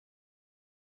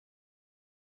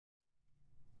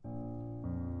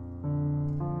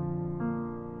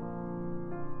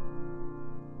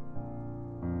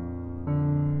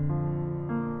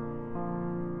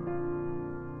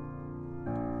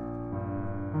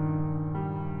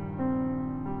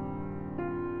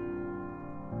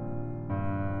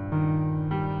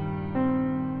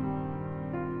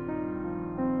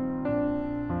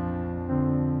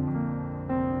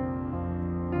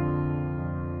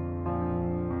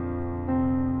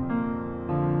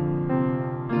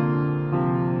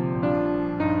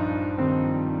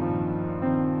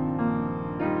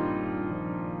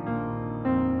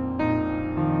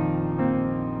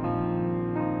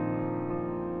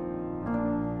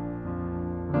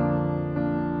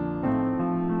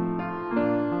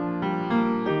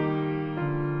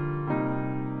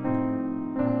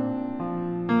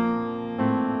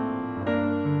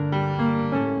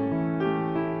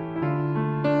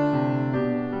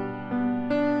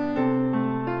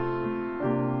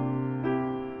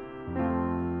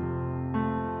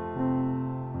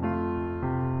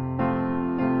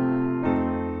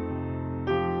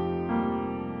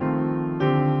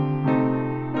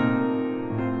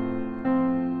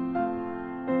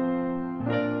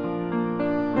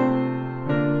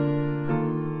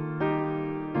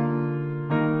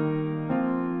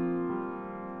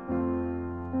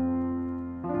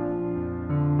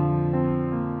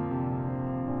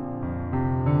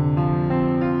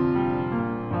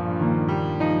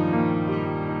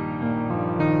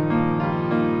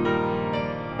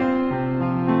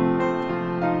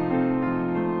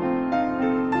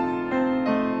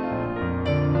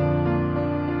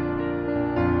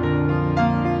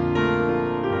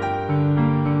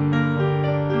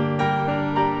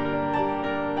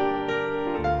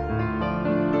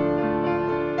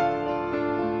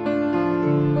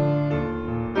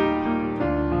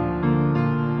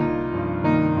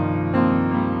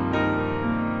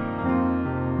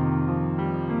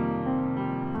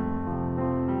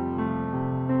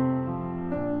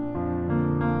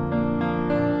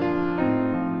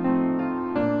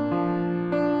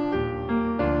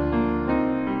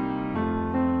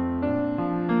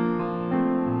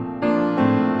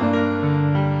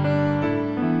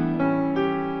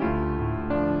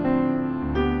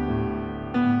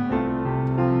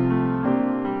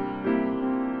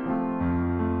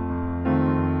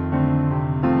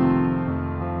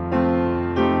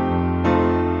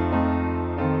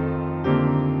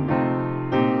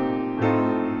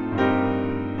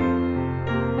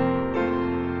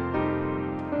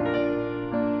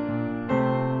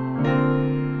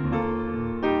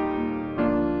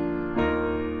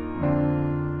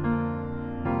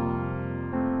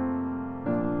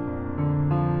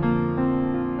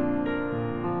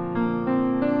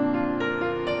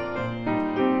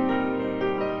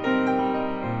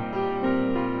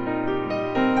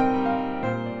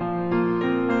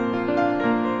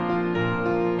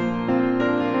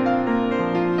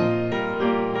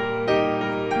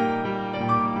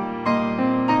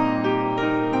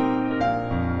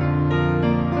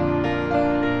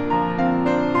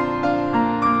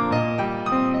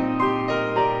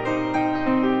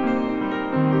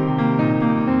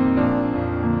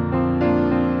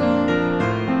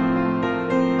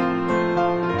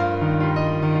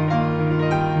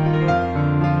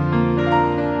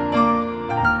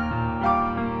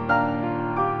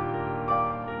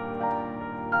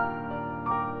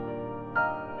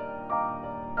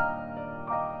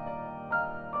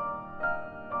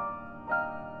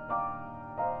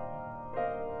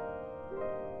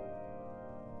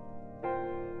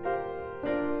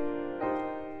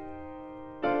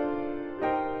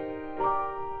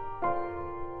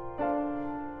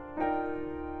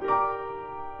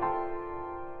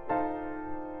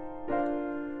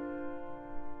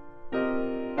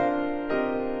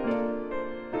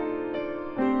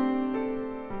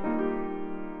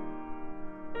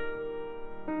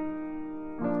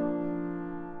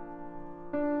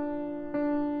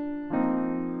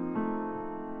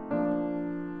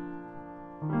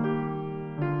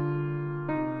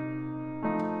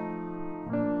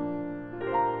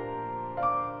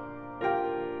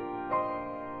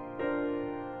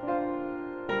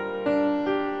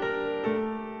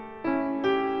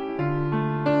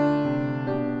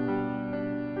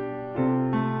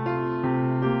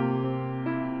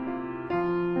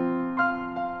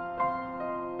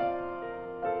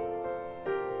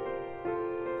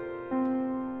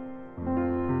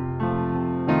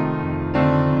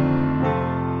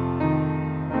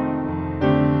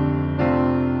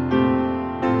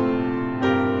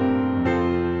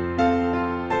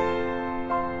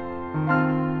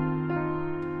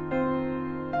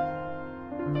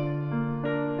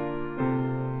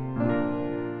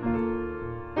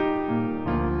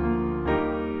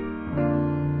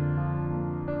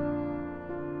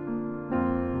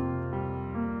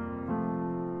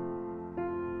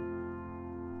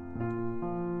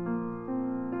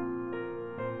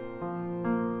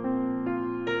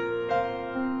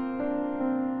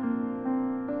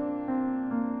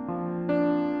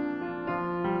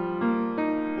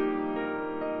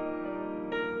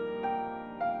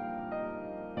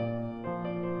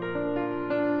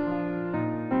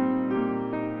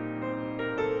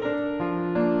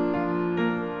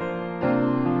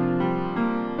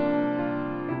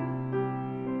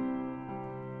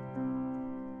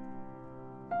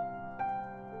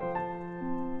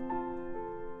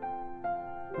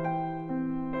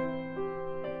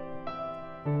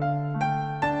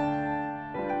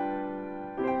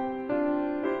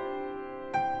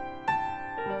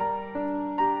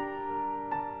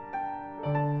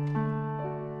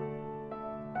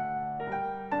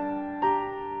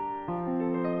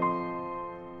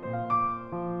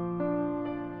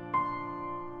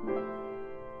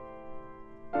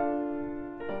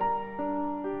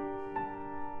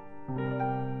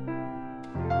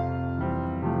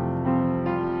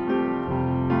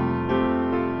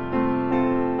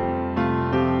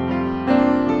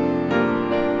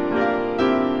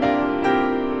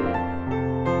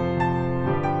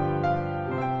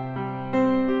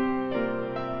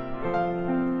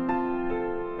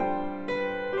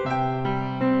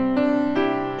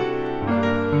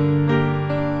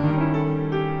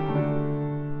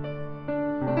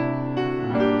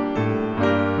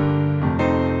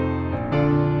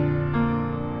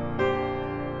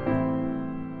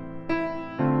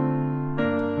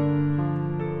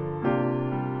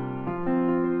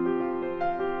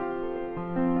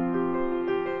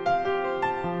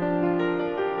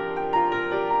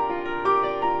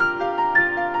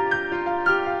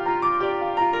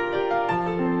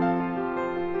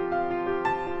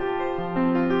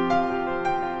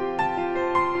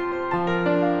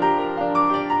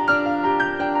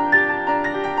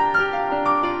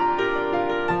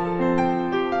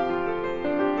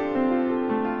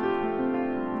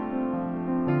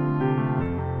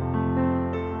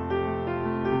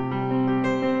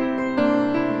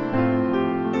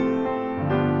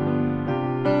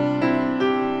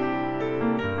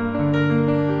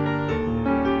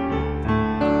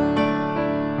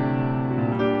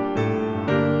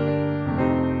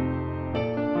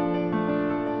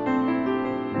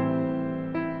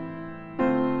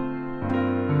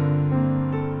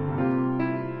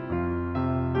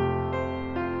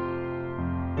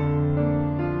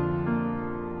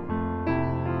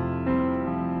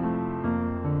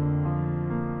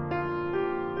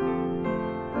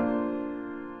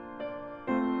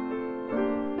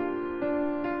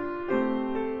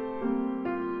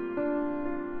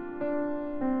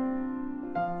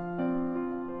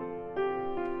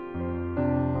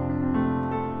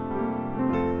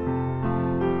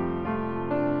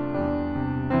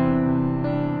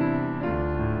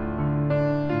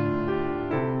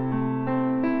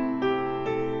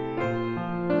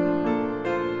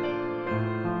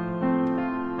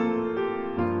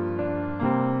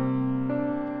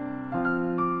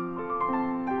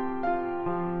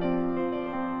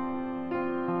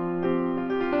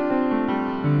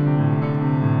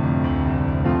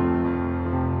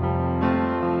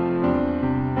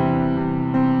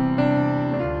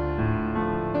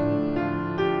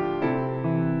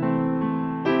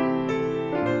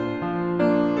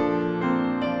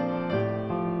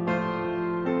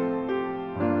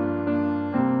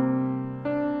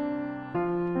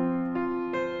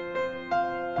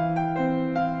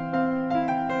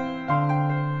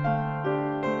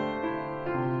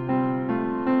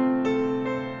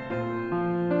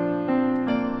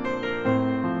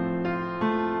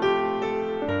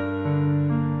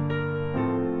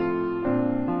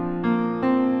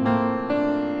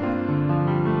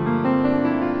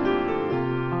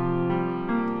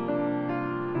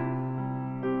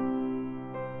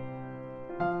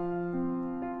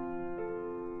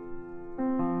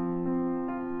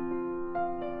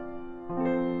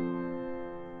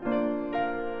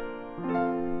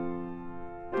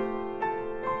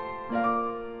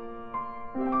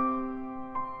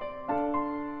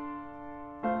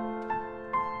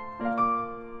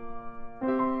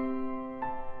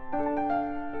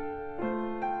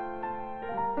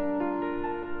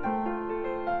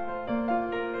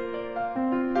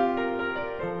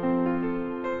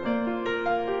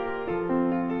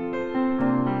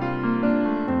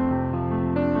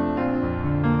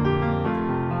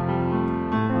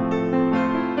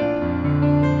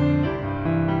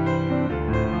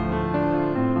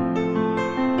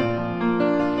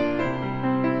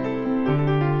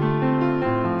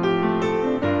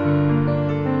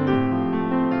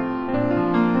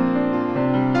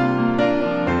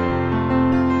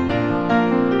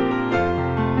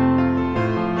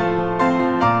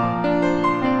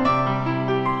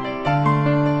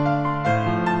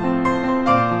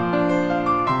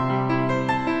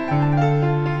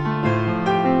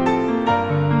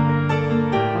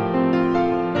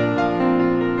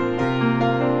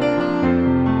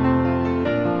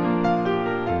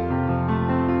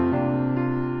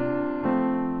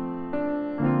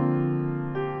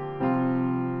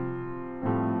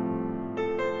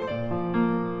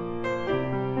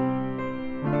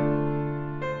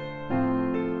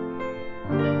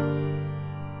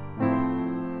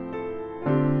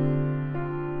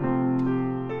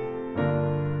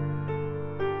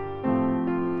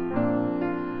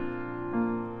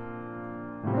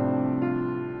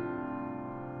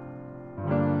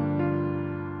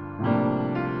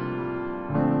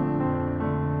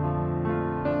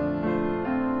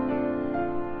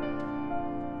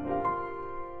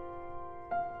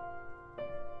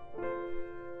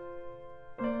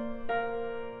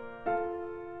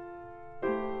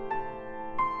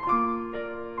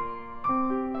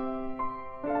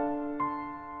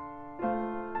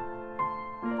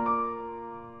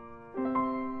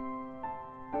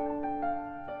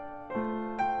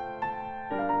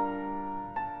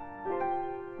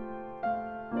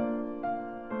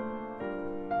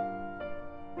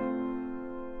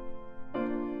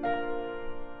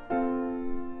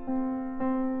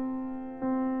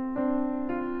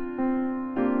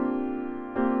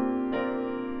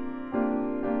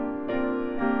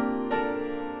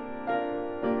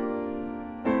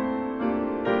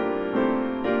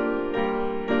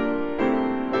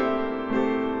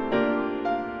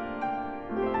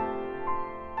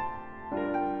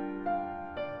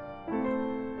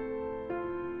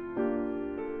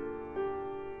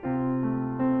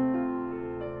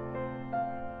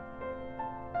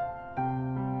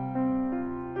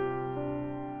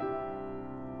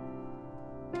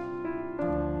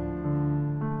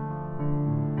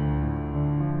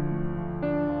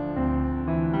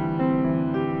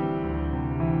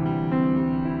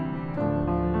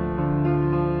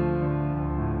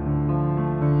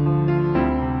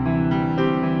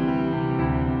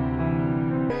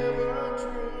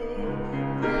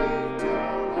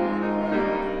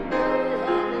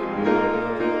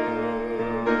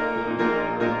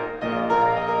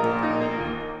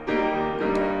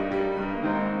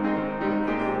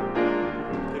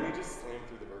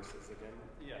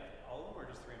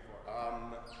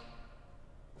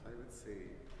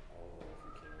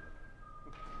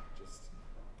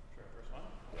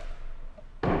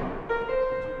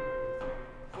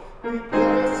We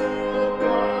bless you, O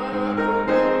God, for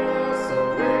you are so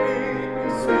great. Your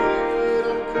spirit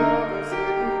uncovers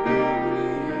hidden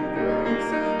beauty and grace.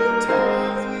 The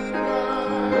times we deny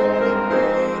all the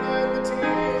pain and the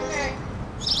tears. Okay.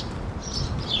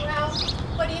 Well,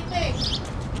 what do you think?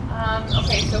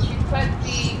 Okay, so if we put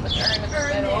the urn in the Urn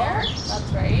middle, there. that's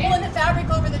right. Oh, and the fabric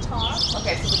over the top.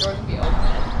 Okay, so the door can be open.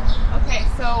 Okay,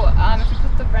 so if we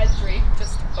put the red drape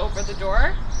just over the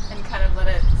door and kind of let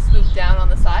it swoop down on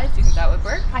the sides, do you think that would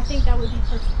work? I think that would be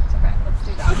perfect. Okay, let's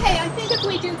do that. Okay, I think if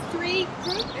we do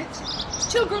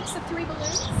two groups of 3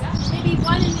 balloons, maybe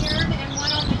one in the urn and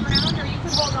one on the ground, or you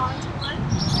could hold on to one.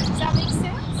 Does that make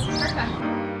sense? Perfect.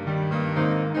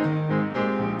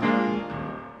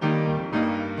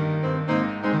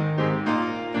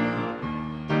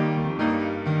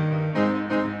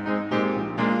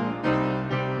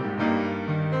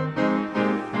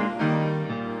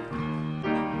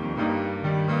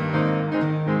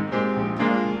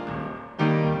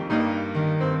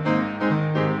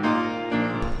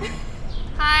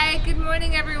 Hi, good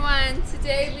morning everyone.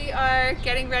 Today we are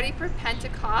getting ready for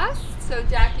Pentecost. So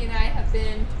Jackie and I have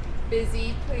been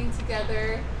busy putting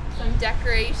together some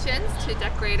decorations to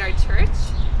decorate our church.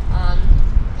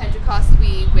 Pentecost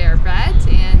we wear red,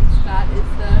 and that is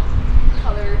the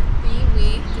color theme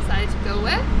we decided to go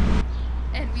with.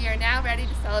 And we are now ready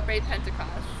to celebrate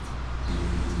Pentecost.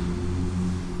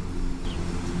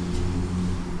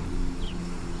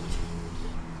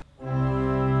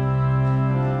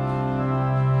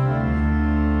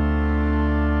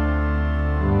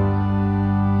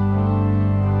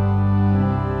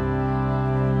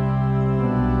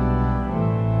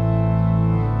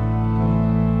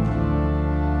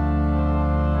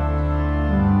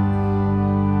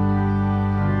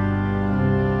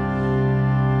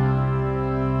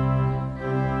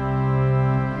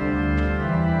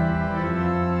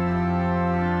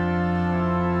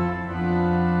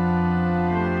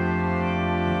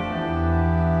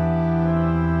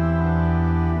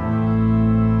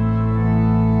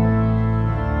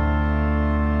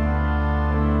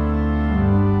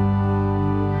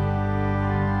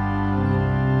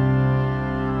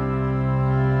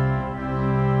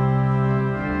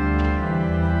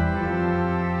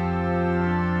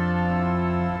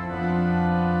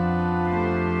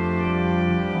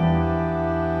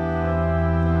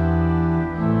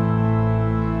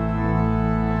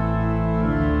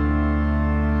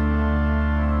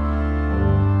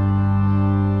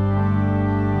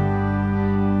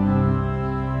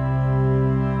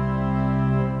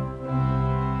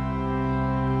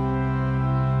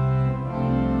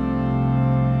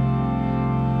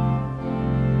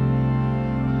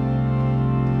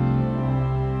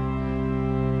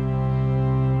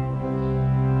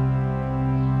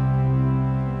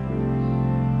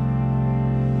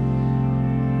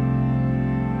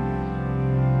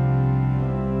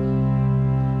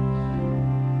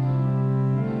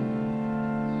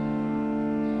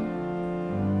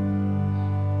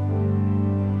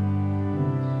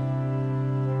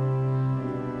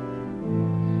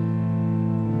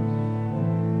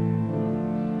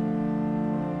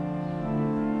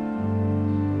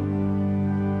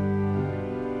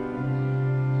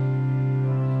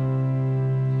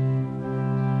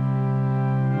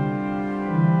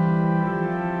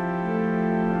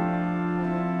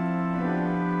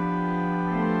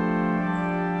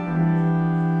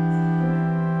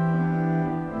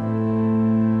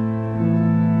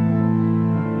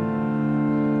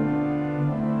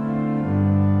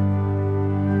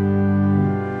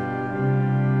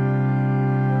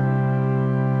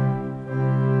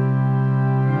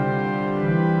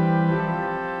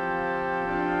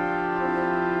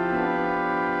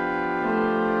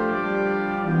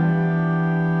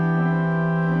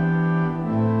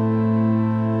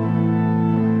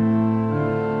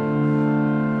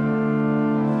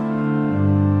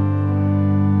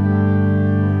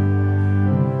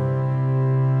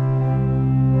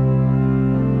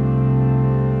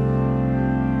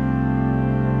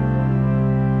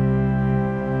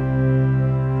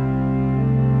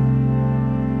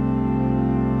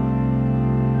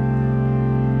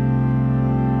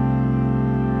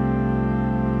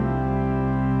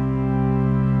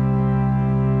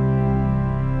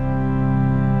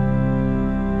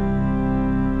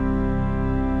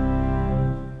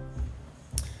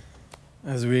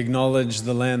 As we acknowledge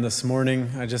the land this morning,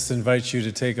 I just invite you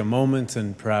to take a moment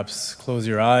and perhaps close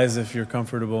your eyes if you're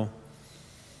comfortable.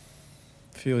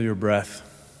 Feel your breath.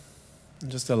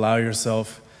 And just allow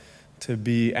yourself to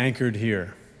be anchored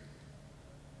here,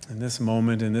 in this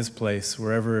moment, in this place,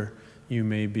 wherever you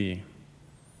may be.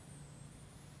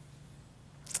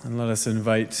 And let us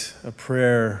invite a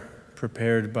prayer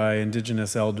prepared by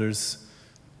Indigenous elders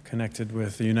connected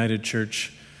with the United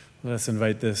Church. Let us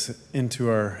invite this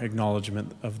into our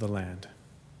acknowledgement of the land.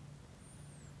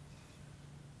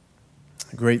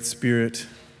 Great Spirit,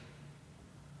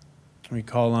 we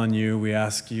call on you, we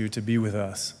ask you to be with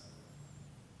us.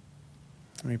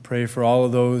 We pray for all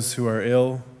of those who are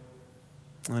ill,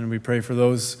 and we pray for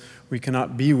those we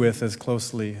cannot be with as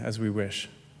closely as we wish.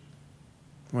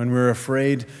 When we're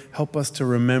afraid, help us to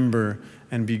remember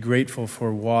and be grateful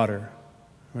for water,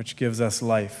 which gives us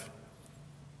life.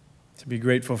 To be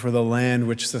grateful for the land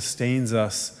which sustains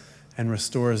us and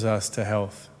restores us to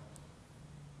health.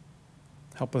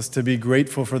 Help us to be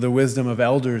grateful for the wisdom of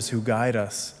elders who guide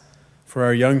us, for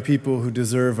our young people who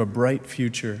deserve a bright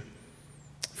future,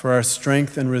 for our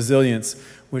strength and resilience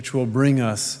which will bring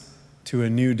us to a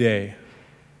new day.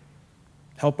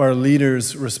 Help our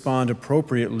leaders respond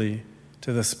appropriately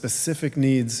to the specific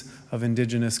needs of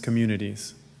Indigenous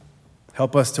communities.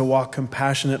 Help us to walk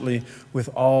compassionately with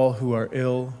all who are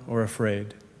ill or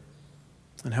afraid.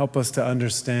 And help us to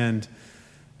understand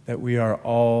that we are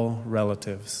all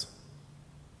relatives.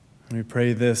 And we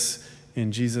pray this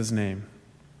in Jesus' name.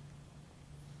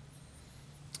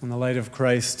 And the light of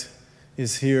Christ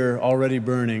is here already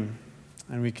burning,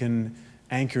 and we can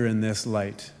anchor in this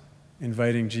light,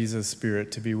 inviting Jesus'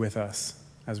 Spirit to be with us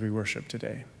as we worship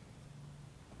today.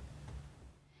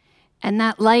 And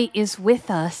that light is with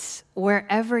us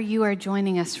wherever you are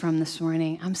joining us from this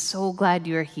morning. I'm so glad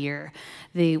you're here.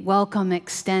 The welcome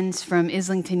extends from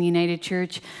Islington United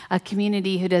Church, a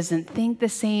community who doesn't think the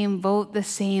same, vote the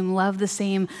same, love the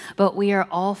same, but we are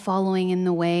all following in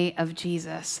the way of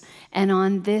Jesus. And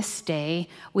on this day,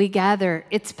 we gather.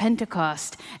 It's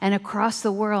Pentecost, and across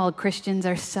the world, Christians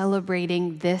are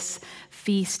celebrating this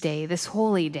feast day, this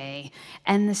holy day.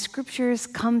 And the scriptures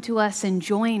come to us and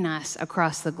join us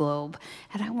across the globe.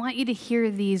 And I want you to hear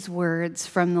these words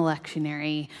from the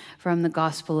lectionary from the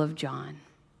Gospel of John.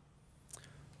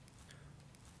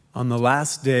 On the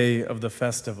last day of the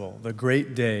festival, the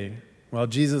great day, while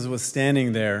Jesus was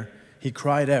standing there, he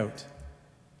cried out,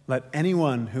 "Let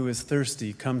anyone who is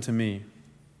thirsty come to me,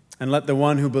 and let the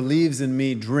one who believes in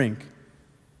me drink.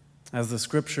 As the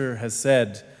scripture has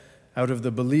said, out of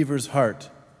the believer's heart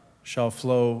shall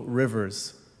flow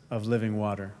rivers of living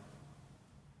water."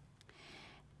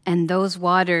 And those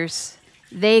waters,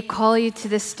 they call you to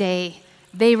this day.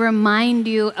 They remind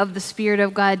you of the Spirit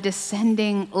of God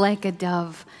descending like a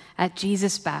dove at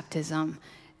Jesus' baptism.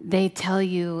 They tell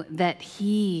you that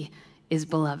he is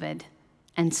beloved,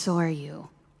 and so are you.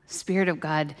 Spirit of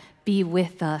God, be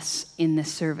with us in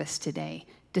this service today.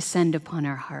 Descend upon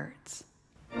our hearts.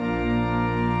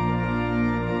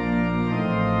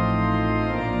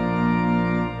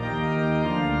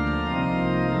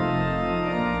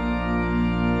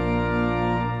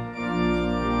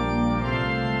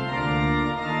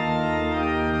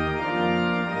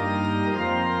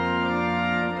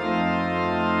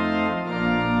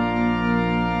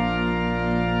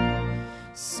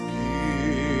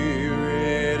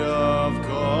 Spirit of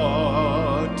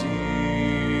God,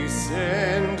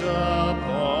 descend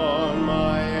upon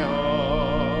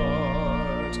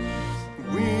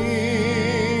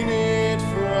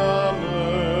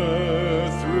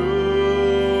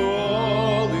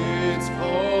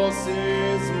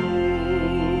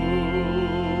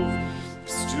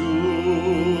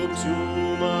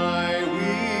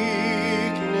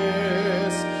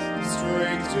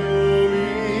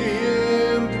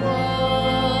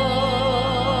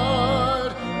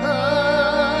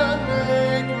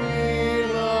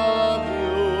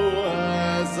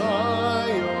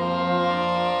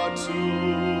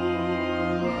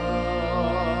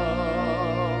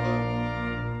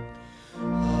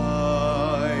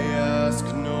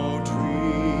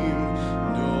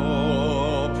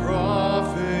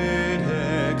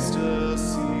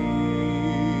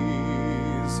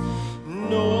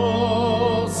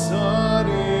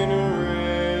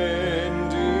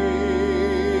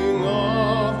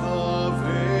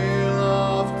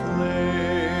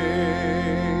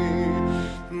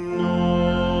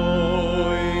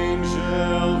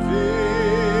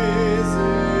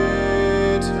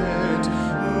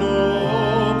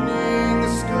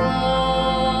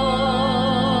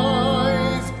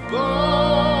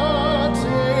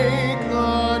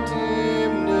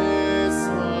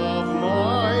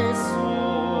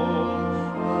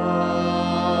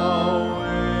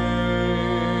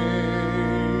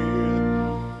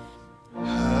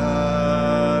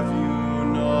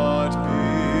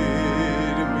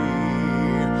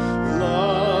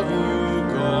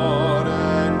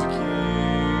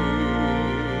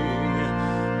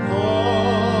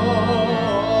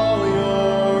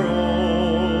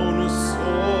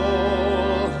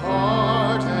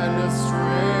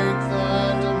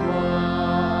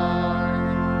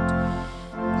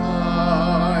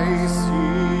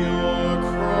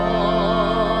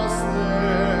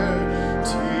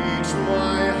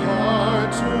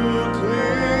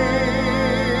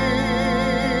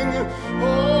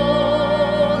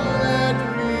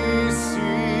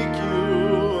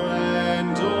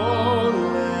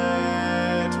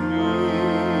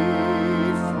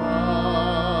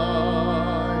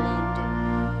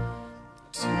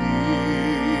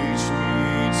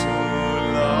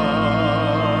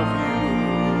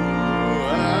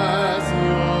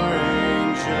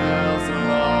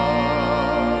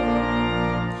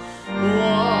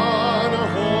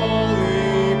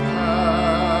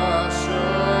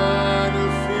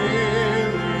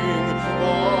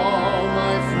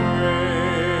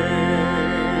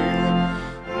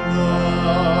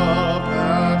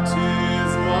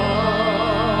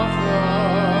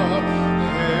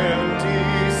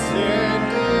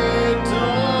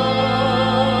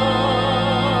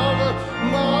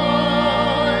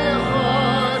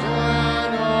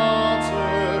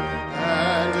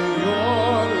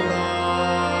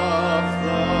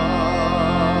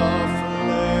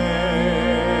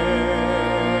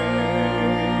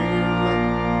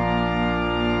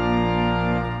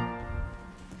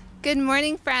Good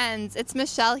morning, friends. It's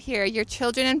Michelle here, your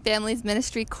Children and Families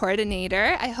Ministry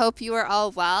Coordinator. I hope you are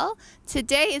all well.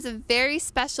 Today is a very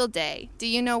special day. Do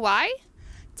you know why?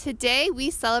 Today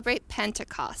we celebrate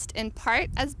Pentecost, in part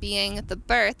as being the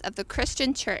birth of the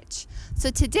Christian church. So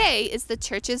today is the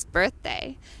church's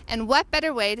birthday. And what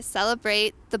better way to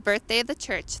celebrate the birthday of the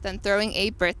church than throwing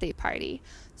a birthday party?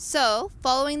 So,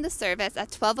 following the service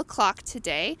at 12 o'clock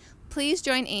today, please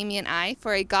join Amy and I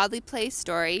for a Godly Play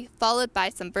story, followed by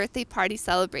some birthday party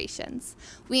celebrations.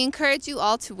 We encourage you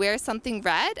all to wear something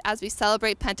red as we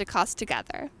celebrate Pentecost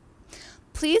together.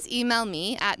 Please email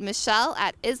me at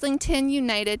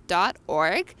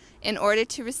michelle@islingtonunited.org in order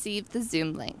to receive the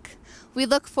Zoom link. We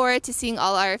look forward to seeing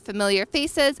all our familiar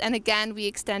faces, and again, we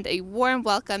extend a warm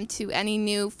welcome to any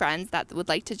new friends that would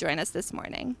like to join us this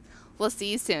morning. We'll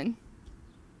see you soon.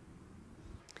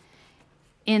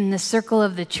 In the circle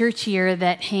of the church year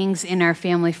that hangs in our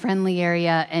family-friendly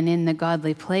area and in the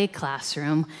Godly Play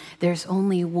classroom, there's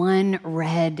only one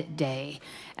red day.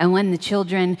 And when the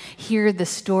children hear the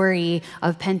story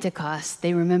of Pentecost,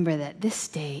 they remember that this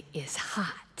day is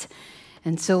hot.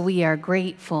 And so we are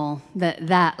grateful that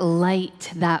that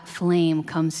light, that flame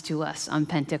comes to us on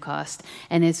Pentecost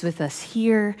and is with us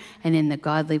here and in the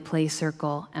Godly Play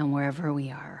circle and wherever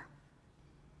we are.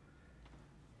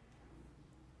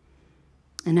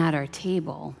 And at our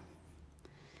table,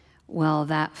 well,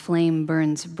 that flame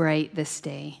burns bright this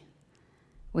day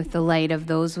with the light of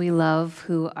those we love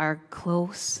who are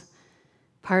close,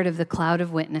 part of the cloud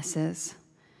of witnesses,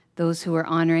 those who are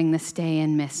honoring this day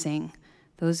and missing,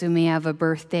 those who may have a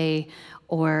birthday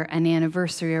or an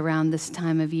anniversary around this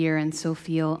time of year and so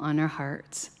feel on our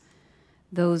hearts,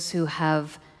 those who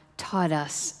have taught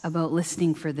us about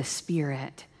listening for the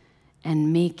Spirit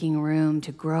and making room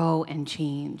to grow and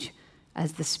change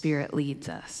as the Spirit leads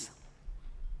us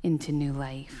into new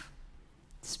life.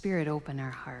 Spirit, open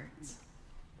our hearts.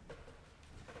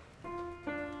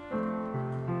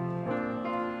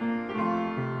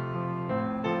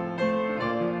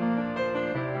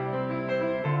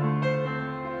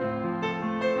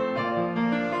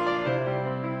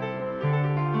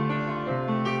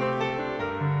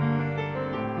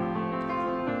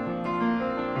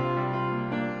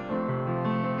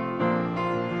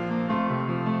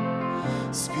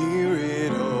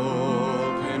 Spirit,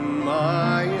 open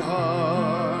my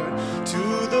heart to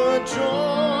the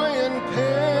joy and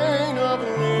pain of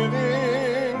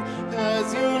living.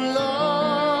 As you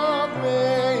love,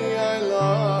 may I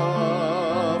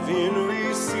love in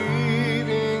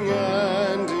receiving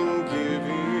and in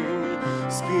giving.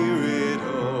 Spirit,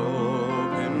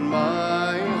 open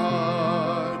my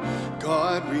heart.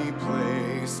 God,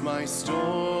 replace my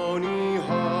stony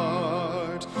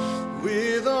heart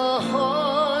with a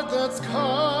heart that's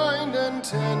kind and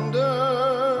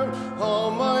tender. All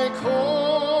my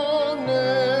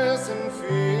coldness and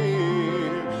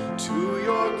fear, to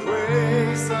your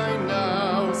grace I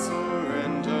now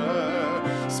surrender.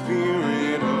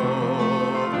 Spirit,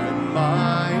 open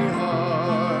my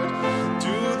heart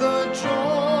to the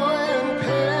joy and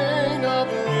pain of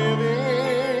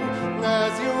living.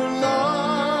 As you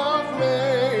love,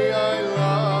 may I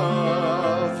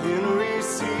love in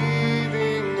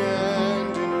receiving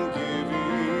and in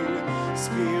giving.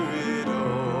 Spirit,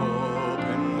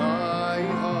 open my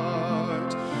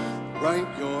heart. Write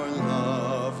your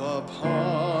love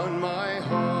upon my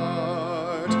heart.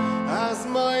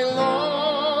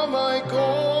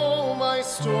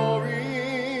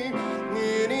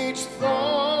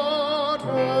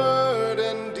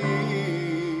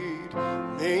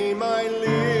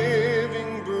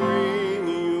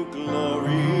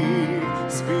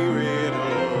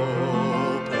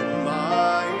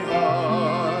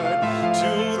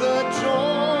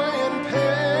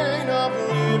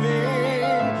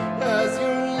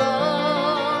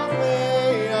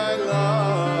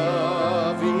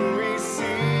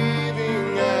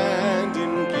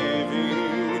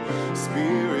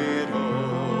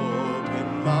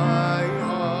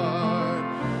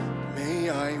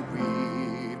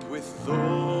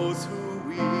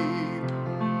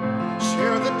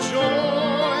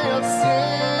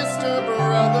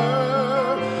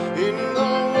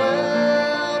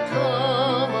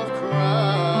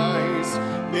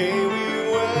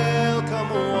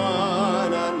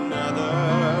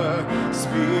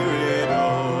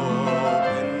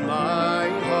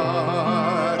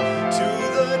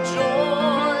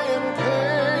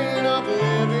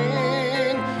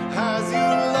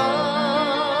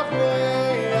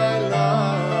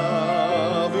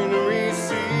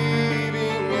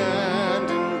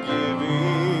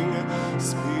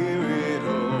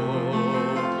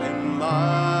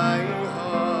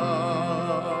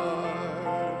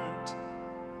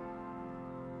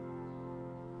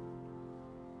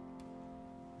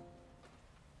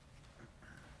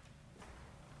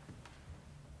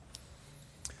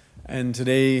 And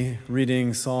today,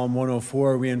 reading Psalm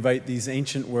 104, we invite these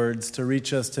ancient words to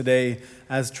reach us today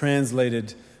as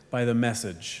translated by the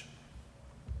Message.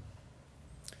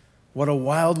 What a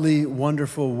wildly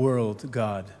wonderful world,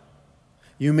 God.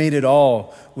 You made it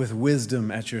all with wisdom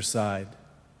at your side,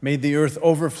 made the earth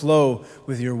overflow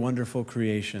with your wonderful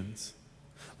creations.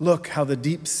 Look how the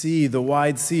deep sea, the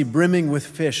wide sea, brimming with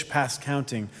fish past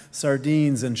counting,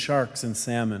 sardines and sharks and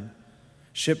salmon.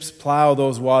 Ships plow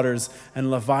those waters,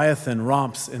 and Leviathan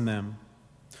romps in them.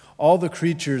 All the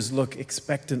creatures look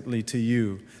expectantly to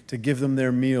you to give them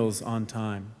their meals on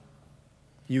time.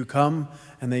 You come,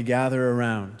 and they gather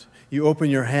around. You open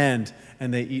your hand,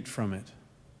 and they eat from it.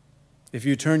 If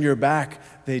you turn your back,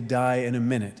 they die in a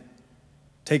minute.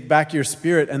 Take back your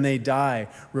spirit, and they die,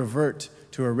 revert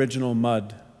to original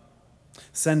mud.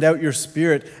 Send out your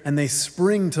spirit, and they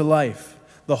spring to life.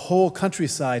 The whole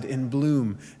countryside in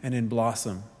bloom and in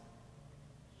blossom.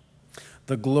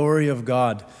 The glory of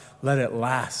God, let it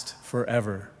last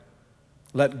forever.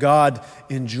 Let God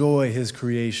enjoy his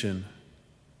creation.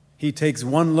 He takes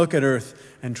one look at earth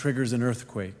and triggers an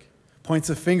earthquake, points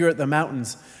a finger at the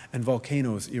mountains and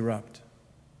volcanoes erupt.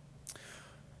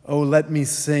 Oh, let me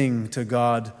sing to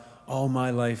God all my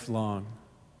life long.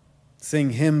 Sing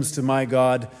hymns to my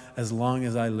God as long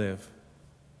as I live.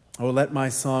 Oh, let my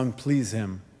song please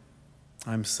him.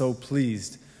 I'm so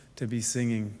pleased to be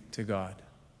singing to God.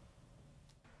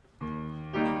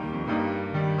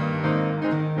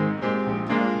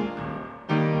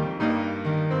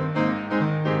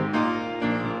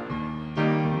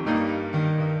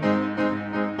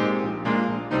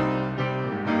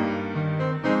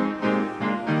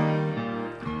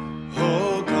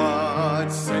 Oh God,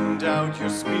 send out your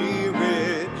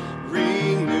spirit,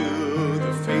 renew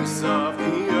the face of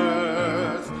the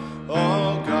earth.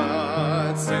 Oh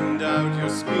God, send out your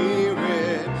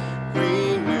spirit,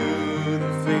 renew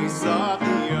the face of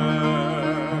the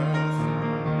earth.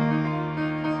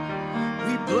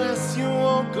 We bless you,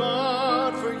 oh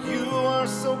God, for you are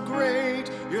so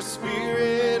great. Your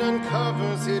spirit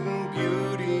uncovers hidden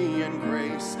beauty and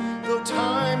grace. Though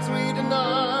times we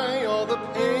deny all the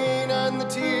pain and the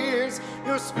tears,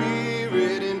 your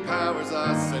spirit empowers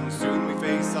us, and soon we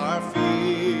face our fears.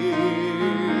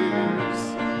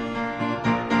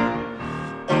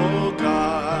 Oh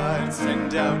God,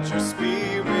 send out your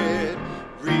spirit,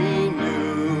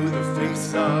 renew the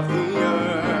face of the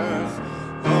earth.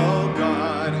 Oh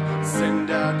God, send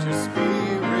out your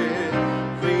spirit,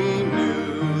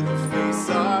 renew the face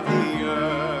of the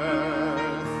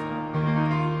earth.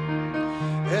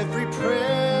 Every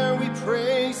prayer we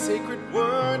pray, sacred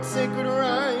word, sacred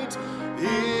right,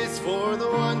 is for the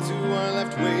ones who are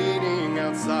left waiting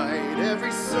outside.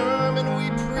 Every sermon we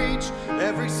preach,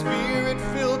 every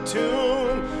spirit-filled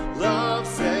tune, love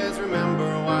says,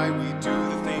 remember why we do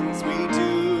the things we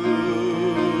do.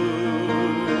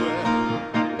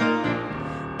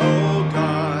 Oh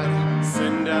God,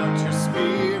 send out your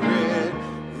spirit,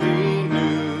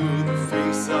 renew the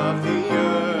face of the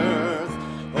earth.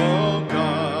 Oh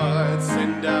God,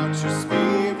 send out your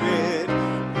spirit,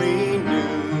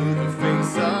 renew the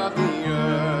face of the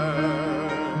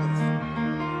earth.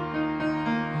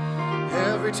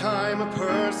 Every time a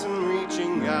person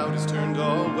reaching out is turned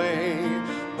away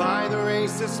by the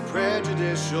racist,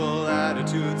 prejudicial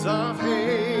attitudes of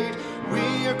hate,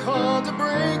 we are called to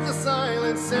break the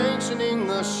silence, sanctioning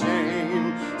the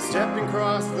shame, stepping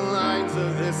across the lines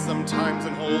of this sometimes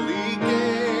unholy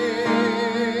game.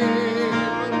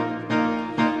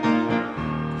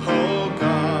 Oh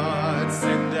God,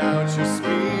 send out your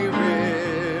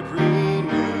spirit,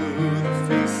 renew the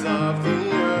face of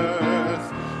the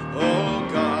earth. Oh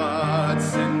God,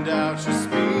 send out your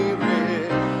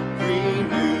spirit,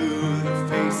 renew the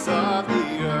face of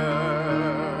the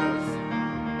earth.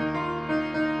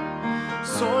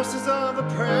 Sources of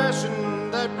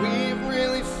oppression that we've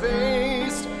really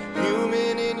faced,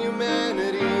 human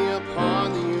inhumanity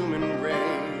upon the human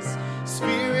race.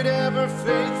 Spirit ever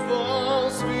faithful,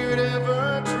 spirit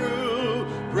ever true,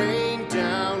 rain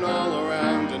down all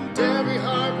around and every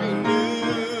heart renew.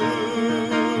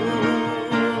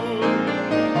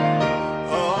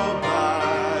 Oh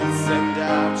God, send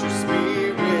out your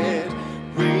spirit,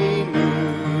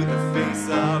 renew the face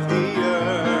of the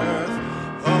earth.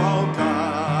 Oh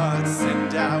God,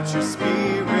 send out your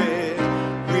spirit,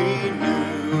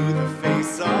 renew the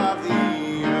face of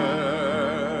the earth.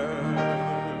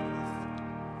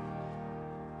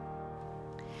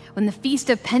 When the Feast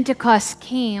of Pentecost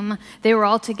came, they were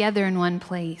all together in one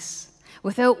place.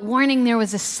 Without warning, there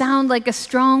was a sound like a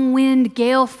strong wind,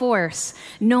 gale force.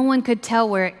 No one could tell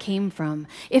where it came from.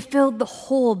 It filled the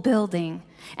whole building.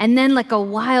 And then, like a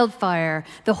wildfire,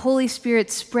 the Holy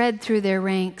Spirit spread through their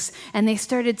ranks, and they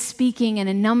started speaking in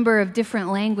a number of different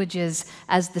languages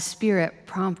as the Spirit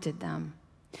prompted them.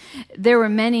 There were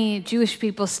many Jewish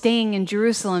people staying in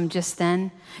Jerusalem just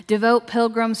then, devout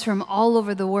pilgrims from all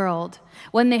over the world.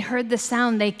 When they heard the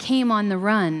sound, they came on the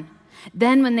run.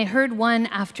 Then when they heard one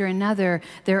after another,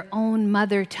 their own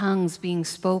mother tongues being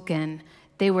spoken,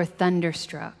 they were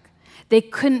thunderstruck. They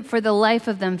couldn't for the life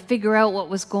of them figure out what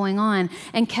was going on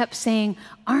and kept saying,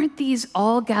 "Aren't these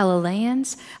all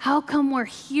Galileans? How come we're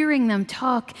hearing them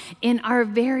talk in our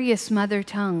various mother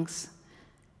tongues?"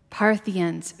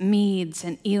 Parthians, Medes,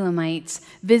 and Elamites,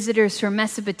 visitors from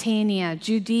Mesopotamia,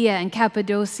 Judea and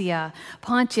Cappadocia,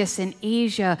 Pontus and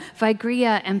Asia,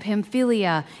 Phrygia and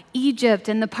Pamphylia, Egypt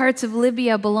and the parts of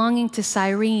Libya belonging to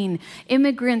Cyrene,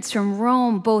 immigrants from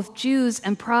Rome, both Jews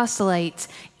and proselytes,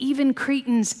 even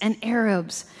Cretans and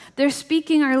Arabs. They're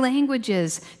speaking our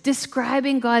languages,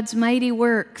 describing God's mighty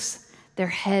works. Their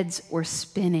heads were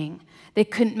spinning. They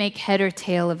couldn't make head or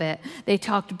tail of it. They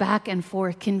talked back and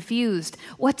forth, confused.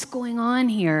 What's going on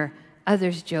here?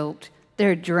 Others joked,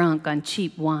 they're drunk on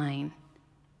cheap wine.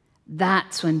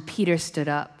 That's when Peter stood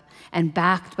up and,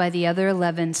 backed by the other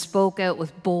 11, spoke out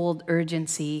with bold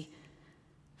urgency.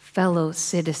 "Fellow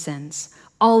citizens,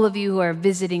 all of you who are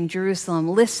visiting Jerusalem,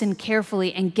 listen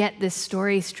carefully and get this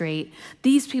story straight.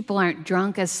 These people aren't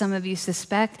drunk, as some of you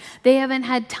suspect. They haven't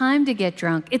had time to get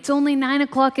drunk. It's only 9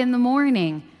 o'clock in the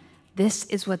morning. This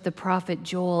is what the prophet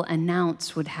Joel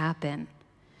announced would happen.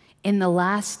 In the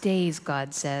last days,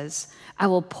 God says, I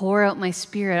will pour out my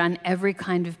Spirit on every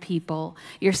kind of people.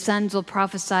 Your sons will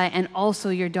prophesy and also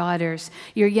your daughters.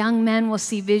 Your young men will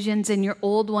see visions and your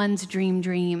old ones dream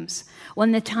dreams.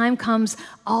 When the time comes,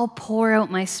 I'll pour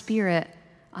out my Spirit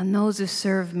on those who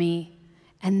serve me,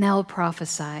 and they'll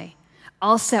prophesy.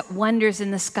 I'll set wonders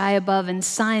in the sky above and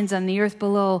signs on the earth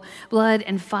below, blood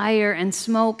and fire and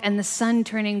smoke and the sun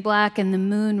turning black and the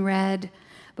moon red,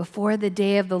 before the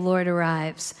day of the Lord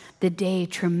arrives, the day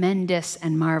tremendous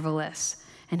and marvelous.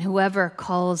 And whoever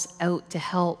calls out to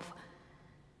help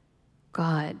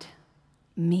God,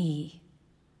 me,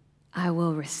 I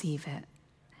will receive it.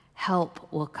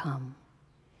 Help will come.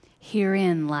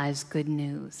 Herein lies good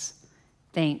news.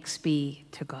 Thanks be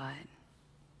to God."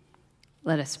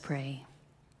 Let us pray.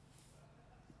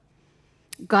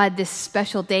 God, this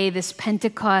special day, this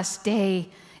Pentecost day,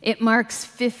 it marks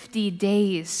 50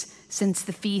 days since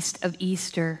the feast of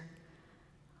Easter.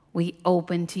 We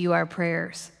open to you our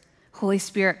prayers. Holy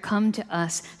Spirit, come to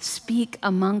us, speak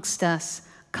amongst us.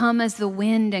 Come as the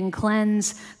wind and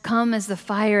cleanse. Come as the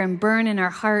fire and burn in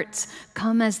our hearts.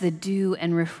 Come as the dew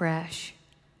and refresh.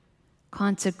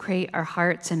 Consecrate our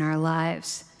hearts and our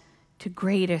lives to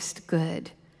greatest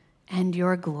good and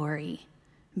your glory.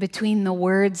 Between the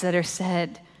words that are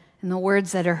said and the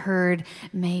words that are heard,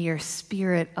 may your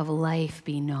Spirit of life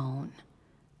be known.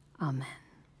 Amen.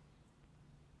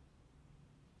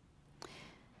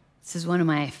 This is one of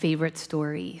my favorite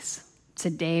stories. It's a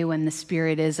day when the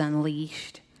Spirit is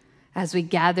unleashed. As we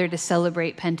gather to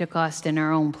celebrate Pentecost in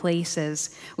our own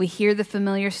places, we hear the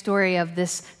familiar story of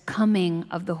this coming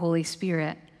of the Holy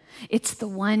Spirit. It's the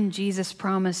one Jesus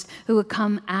promised who would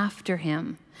come after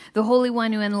him, the Holy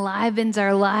One who enlivens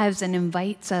our lives and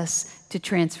invites us to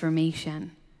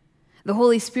transformation. The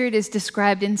Holy Spirit is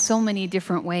described in so many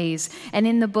different ways, and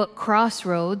in the book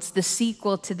Crossroads, the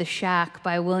sequel to The Shack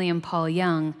by William Paul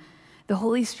Young, the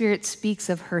Holy Spirit speaks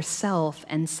of herself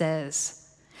and says,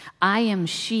 I am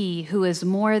she who is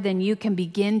more than you can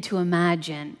begin to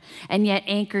imagine, and yet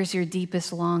anchors your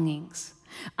deepest longings.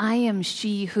 I am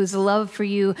she whose love for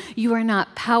you are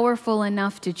not powerful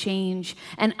enough to change,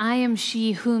 and I am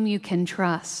she whom you can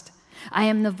trust. I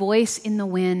am the voice in the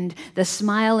wind, the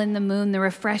smile in the moon, the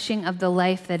refreshing of the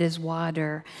life that is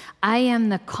water. I am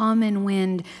the common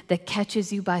wind that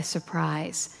catches you by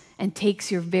surprise and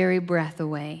takes your very breath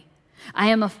away. I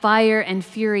am a fire and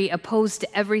fury opposed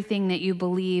to everything that you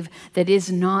believe that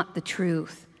is not the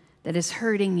truth, that is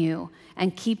hurting you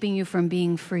and keeping you from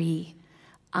being free.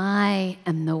 I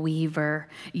am the weaver.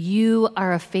 You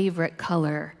are a favorite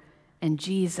color, and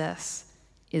Jesus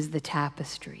is the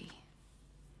tapestry.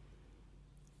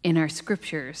 In our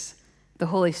scriptures, the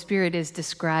Holy Spirit is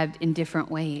described in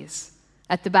different ways.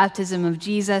 At the baptism of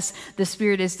Jesus, the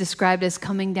Spirit is described as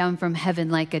coming down from heaven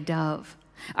like a dove.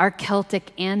 Our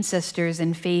Celtic ancestors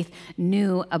in faith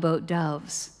knew about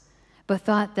doves, but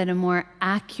thought that a more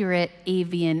accurate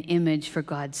avian image for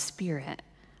God's Spirit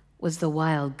was the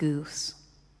wild goose.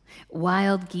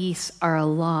 Wild geese are a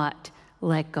lot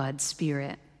like God's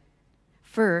Spirit.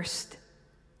 First,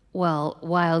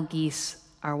 wild geese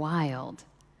are wild.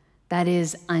 That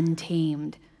is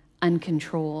untamed,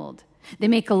 uncontrolled. They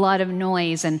make a lot of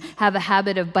noise and have a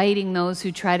habit of biting those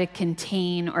who try to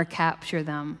contain or capture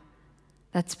them.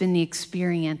 That's been the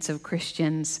experience of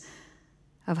Christians,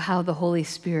 of how the Holy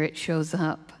Spirit shows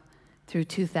up through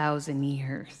 2,000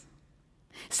 years.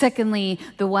 Secondly,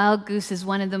 the wild goose is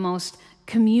one of the most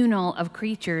communal of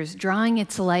creatures, drawing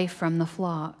its life from the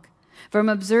flock. From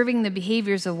observing the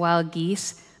behaviors of wild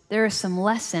geese, there are some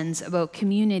lessons about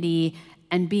community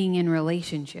and being in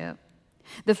relationship.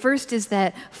 The first is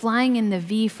that flying in the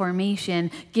V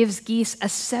formation gives geese a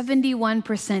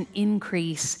 71%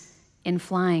 increase in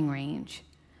flying range,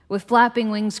 with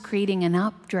flapping wings creating an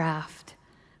updraft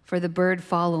for the bird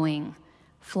following.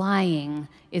 Flying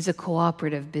is a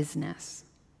cooperative business.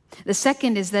 The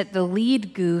second is that the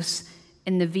lead goose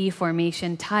in the V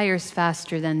formation tires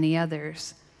faster than the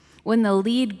others. When the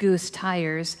lead goose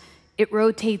tires, it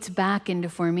rotates back into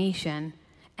formation,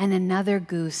 and another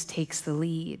goose takes the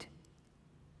lead.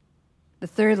 The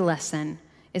third lesson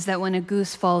is that when a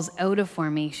goose falls out of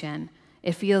formation,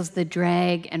 it feels the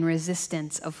drag and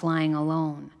resistance of flying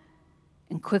alone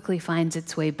and quickly finds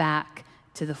its way back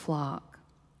to the flock.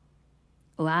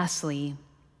 Lastly,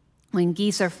 when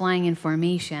geese are flying in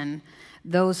formation,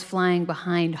 those flying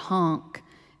behind honk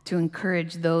to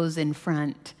encourage those in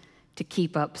front to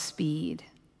keep up speed.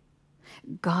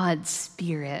 God's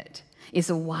Spirit is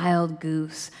a wild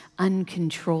goose,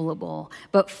 uncontrollable,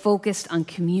 but focused on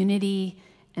community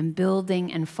and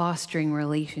building and fostering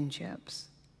relationships.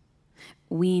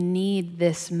 We need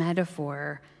this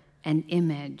metaphor and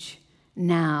image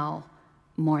now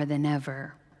more than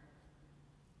ever.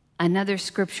 Another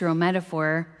scriptural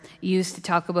metaphor used to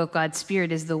talk about God's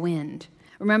Spirit is the wind.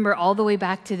 Remember, all the way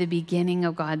back to the beginning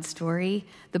of God's story,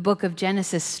 the book of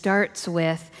Genesis starts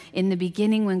with, in the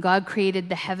beginning when God created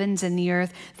the heavens and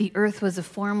the earth was a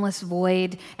formless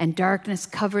void, and darkness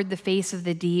covered the face of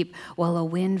the deep, while a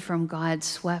wind from God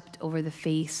swept over the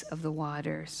face of the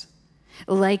waters.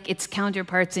 Like its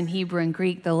counterparts in Hebrew and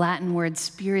Greek, the Latin word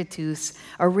spiritus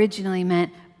originally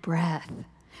meant breath.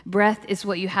 Breath is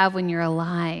what you have when you're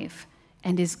alive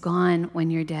and is gone when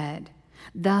you're dead.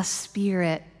 Thus,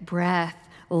 spirit, breath,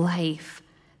 life,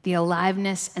 the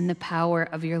aliveness and the power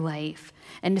of your life.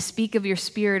 And to speak of your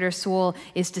spirit or soul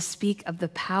is to speak of the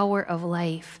power of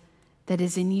life that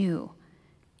is in you,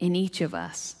 in each of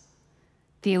us.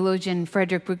 Theologian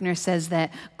Frederick Buechner says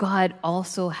that God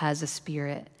also has a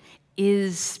spirit,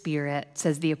 is spirit,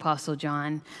 says the Apostle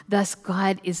John. Thus,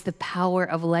 God is the power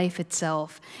of life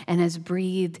itself and has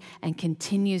breathed and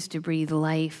continues to breathe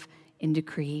life into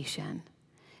creation.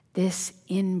 This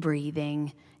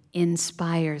inbreathing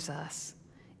inspires us.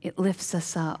 It lifts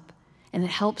us up, and it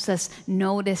helps us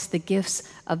notice the gifts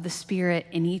of the Spirit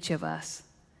in each of us.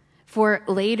 For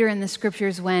later in the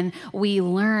scriptures, when we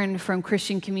learn from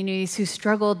Christian communities who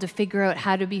struggled to figure out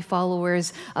how to be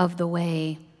followers of the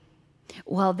way,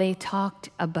 well, they talked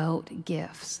about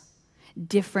gifts,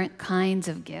 different kinds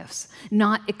of gifts,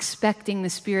 not expecting the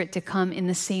Spirit to come in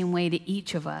the same way to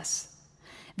each of us.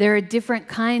 There are different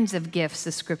kinds of gifts,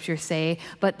 the scriptures say,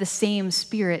 but the same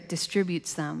Spirit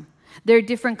distributes them. There are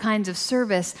different kinds of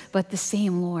service, but the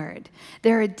same Lord.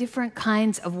 There are different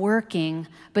kinds of working,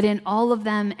 but in all of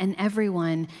them and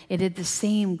everyone, it is the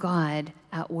same God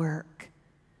at work.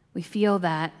 We feel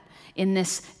that in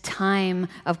this time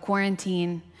of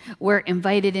quarantine, we're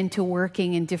invited into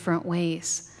working in different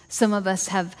ways. Some of us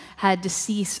have had to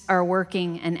cease our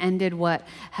working and ended what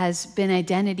has been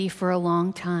identity for a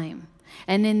long time.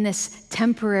 And in this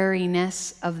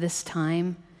temporariness of this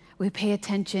time, we pay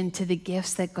attention to the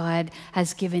gifts that God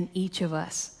has given each of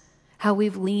us, how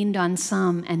we've leaned on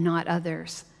some and not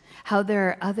others, how there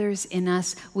are others in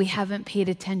us we haven't paid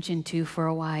attention to for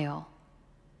a while.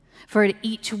 For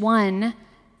each one,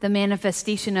 the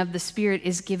manifestation of the Spirit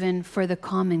is given for the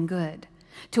common good.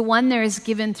 To one, there is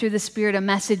given through the Spirit a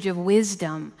message of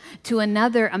wisdom. To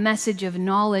another, a message of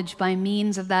knowledge by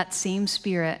means of that same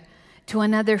Spirit. To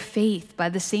another, faith by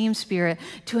the same Spirit.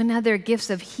 To another, gifts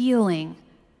of healing.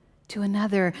 To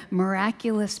another,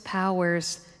 miraculous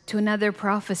powers. To another,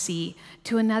 prophecy.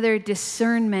 To another,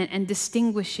 discernment and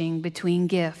distinguishing between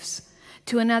gifts.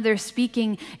 To another,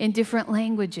 speaking in different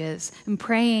languages and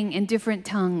praying in different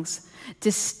tongues.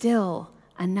 To still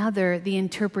another, the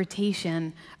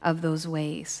interpretation of those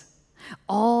ways.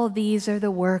 All these are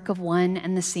the work of one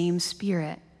and the same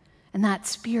Spirit, and that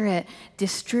Spirit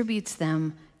distributes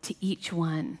them to each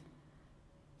one.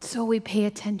 So we pay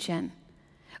attention.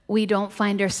 We don't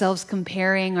find ourselves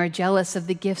comparing or jealous of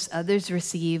the gifts others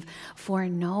receive, for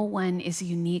no one is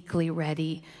uniquely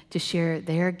ready to share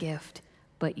their gift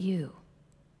but you.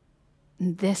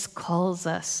 This calls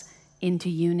us into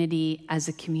unity as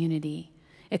a community.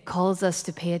 It calls us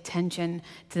to pay attention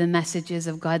to the messages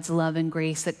of God's love and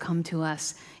grace that come to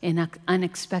us in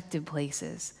unexpected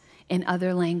places, in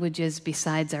other languages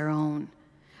besides our own.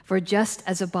 For just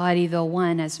as a body, though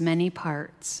one, has many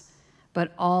parts,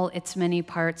 but all its many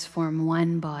parts form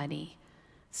one body,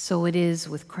 so it is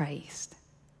with Christ.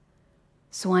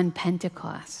 So on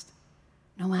Pentecost,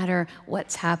 no matter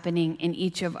what's happening in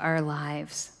each of our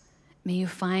lives, may you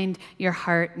find your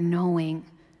heart knowing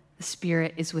the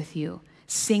Spirit is with you,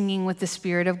 singing with the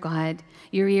Spirit of God,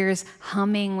 your ears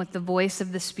humming with the voice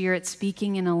of the Spirit,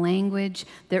 speaking in a language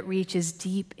that reaches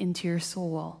deep into your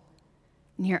soul.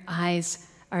 And your eyes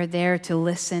are there to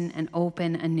listen and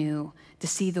open anew, to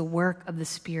see the work of the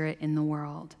Spirit in the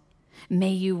world.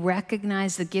 May you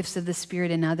recognize the gifts of the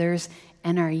Spirit in others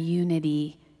and our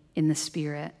unity in the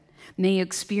Spirit. May you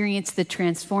experience the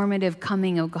transformative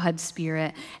coming of God's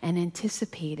Spirit and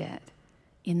anticipate it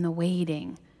in the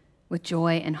waiting with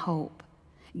joy and hope.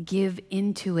 Give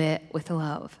into it with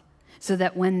love, so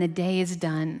that when the day is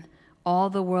done, all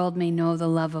the world may know the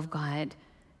love of God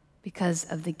because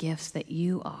of the gifts that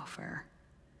you offer.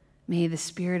 May the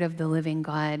Spirit of the living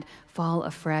God fall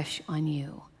afresh on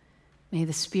you. May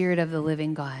the Spirit of the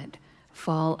living God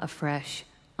fall afresh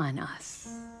on us.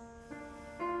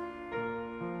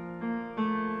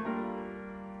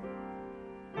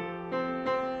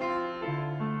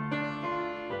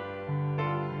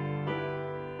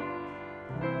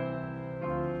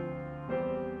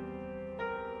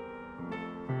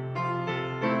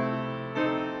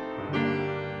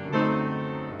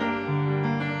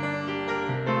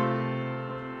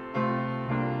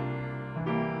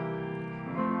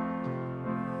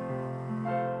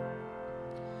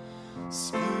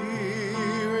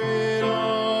 Spirit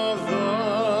of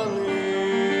the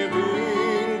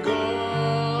living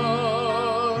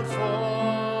God,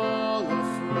 fall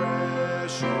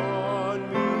afresh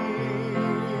on me.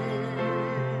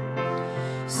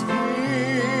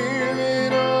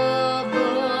 Spirit of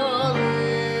the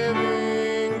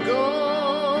living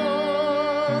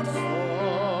God,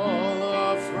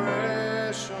 fall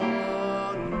afresh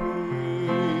on me.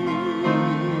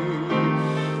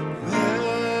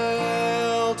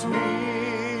 Melt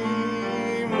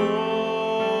me,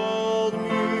 mold me,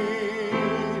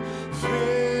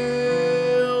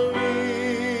 fill me,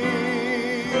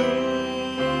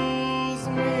 use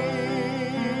me.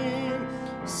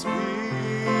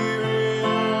 Spirit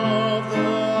of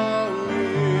the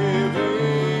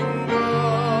living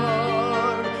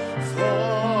God,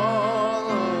 fall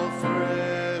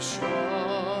afresh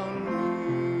on me.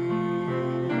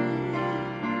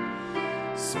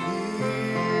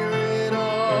 Spirit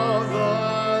of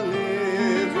the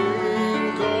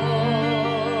living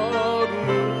God,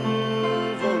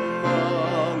 move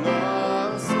among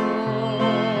us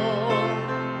all.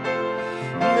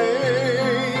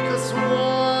 Make us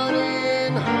one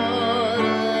in heart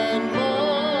and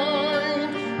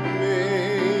mind.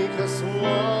 Make us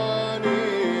one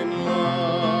in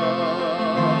love.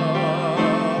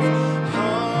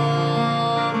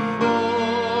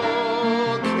 Humble,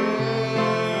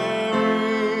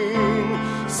 caring,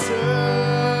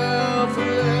 selfless,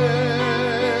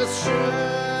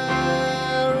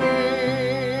 sharing.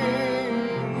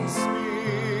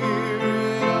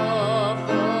 Spirit of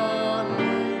the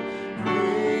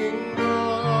living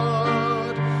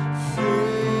God,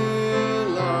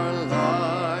 fill our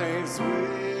lives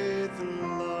with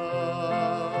love.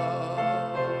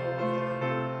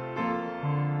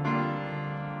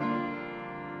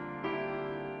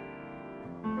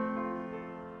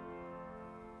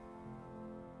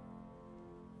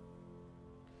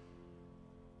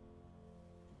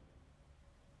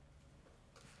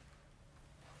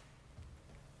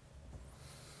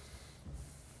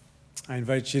 I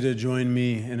invite you to join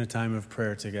me in a time of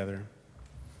prayer together.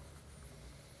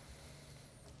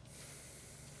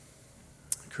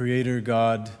 Creator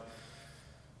God,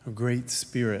 a great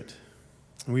Spirit,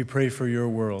 we pray for your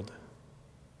world,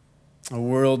 a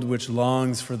world which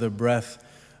longs for the breath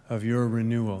of your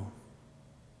renewal.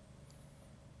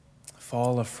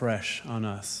 Fall afresh on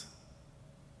us.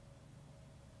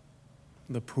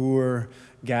 The poor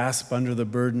gasp under the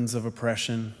burdens of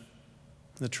oppression.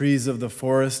 The trees of the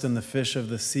forest and the fish of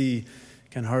the sea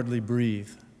can hardly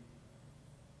breathe.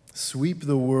 Sweep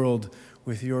the world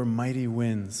with your mighty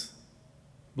winds,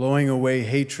 blowing away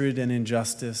hatred and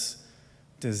injustice,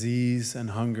 disease and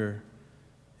hunger,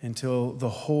 until the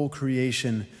whole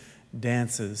creation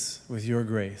dances with your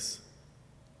grace.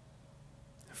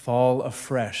 Fall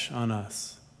afresh on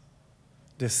us.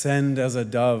 Descend as a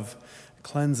dove,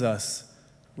 cleanse us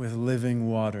with living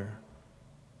water.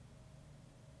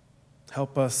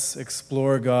 Help us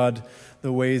explore, God,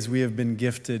 the ways we have been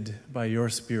gifted by your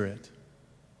Spirit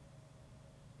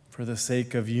for the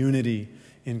sake of unity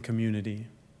in community.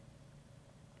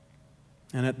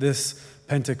 And at this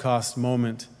Pentecost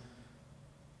moment,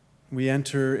 we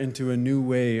enter into a new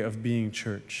way of being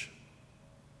church.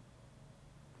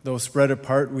 Though spread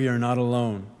apart, we are not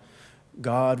alone.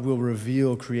 God will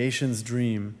reveal creation's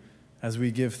dream as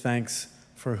we give thanks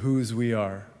for whose we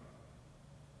are.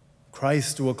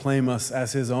 Christ will claim us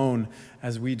as his own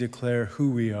as we declare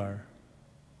who we are.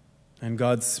 And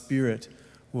God's Spirit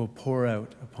will pour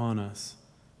out upon us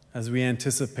as we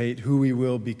anticipate who we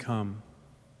will become.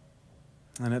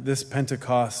 And at this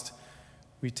Pentecost,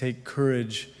 we take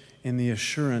courage in the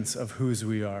assurance of whose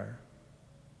we are.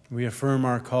 We affirm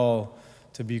our call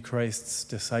to be Christ's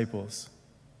disciples,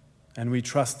 and we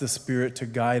trust the Spirit to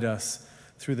guide us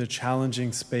through the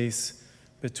challenging space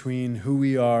between who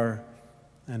we are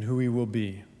and who we will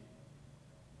be.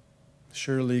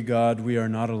 Surely, God, we are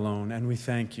not alone, and we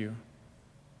thank you.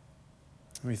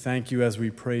 We thank you as we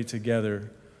pray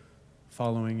together,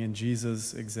 following in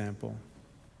Jesus' example.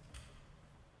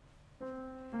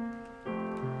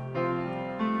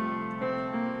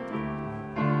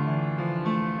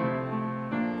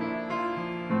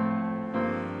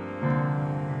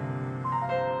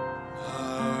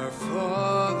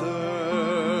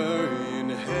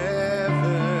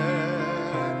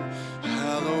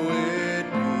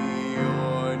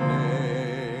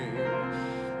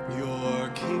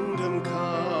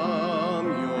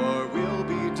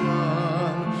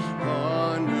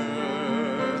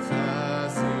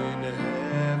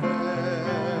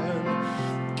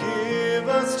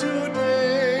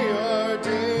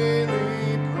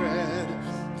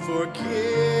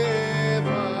 Forgive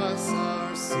us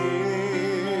our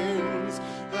sins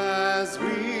as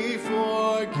we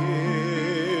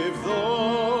forgive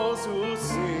those who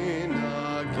sin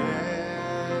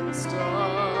against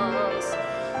us.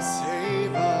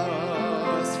 Save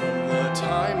us from the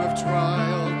time of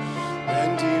trial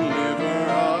and deliver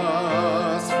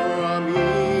us from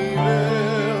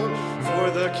evil. For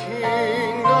the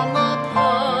kingdom, the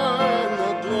power, and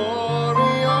the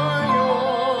glory are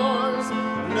yours,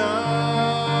 now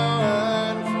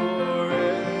and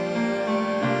forever.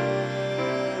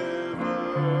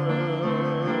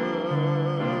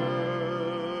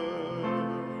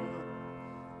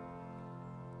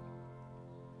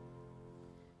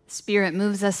 Spirit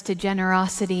moves us to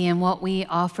generosity, and what we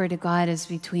offer to God is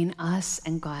between us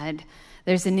and God.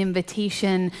 There's an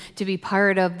invitation to be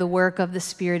part of the work of the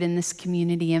Spirit in this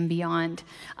community and beyond.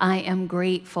 I am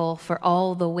grateful for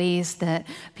all the ways that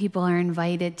people are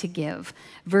invited to give,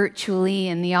 virtually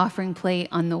in the offering plate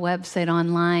on the website,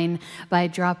 online, by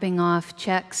dropping off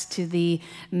checks in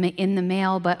the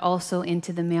mail, but also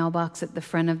into the mailbox at the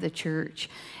front of the church,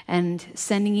 and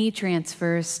sending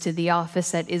e-transfers to the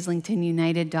office at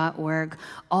islingtonunited.org,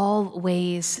 all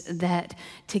ways that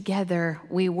together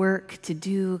we work to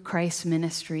do Christ's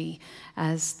ministry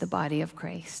as the body of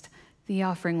Christ. The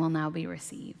offering will now be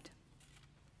received.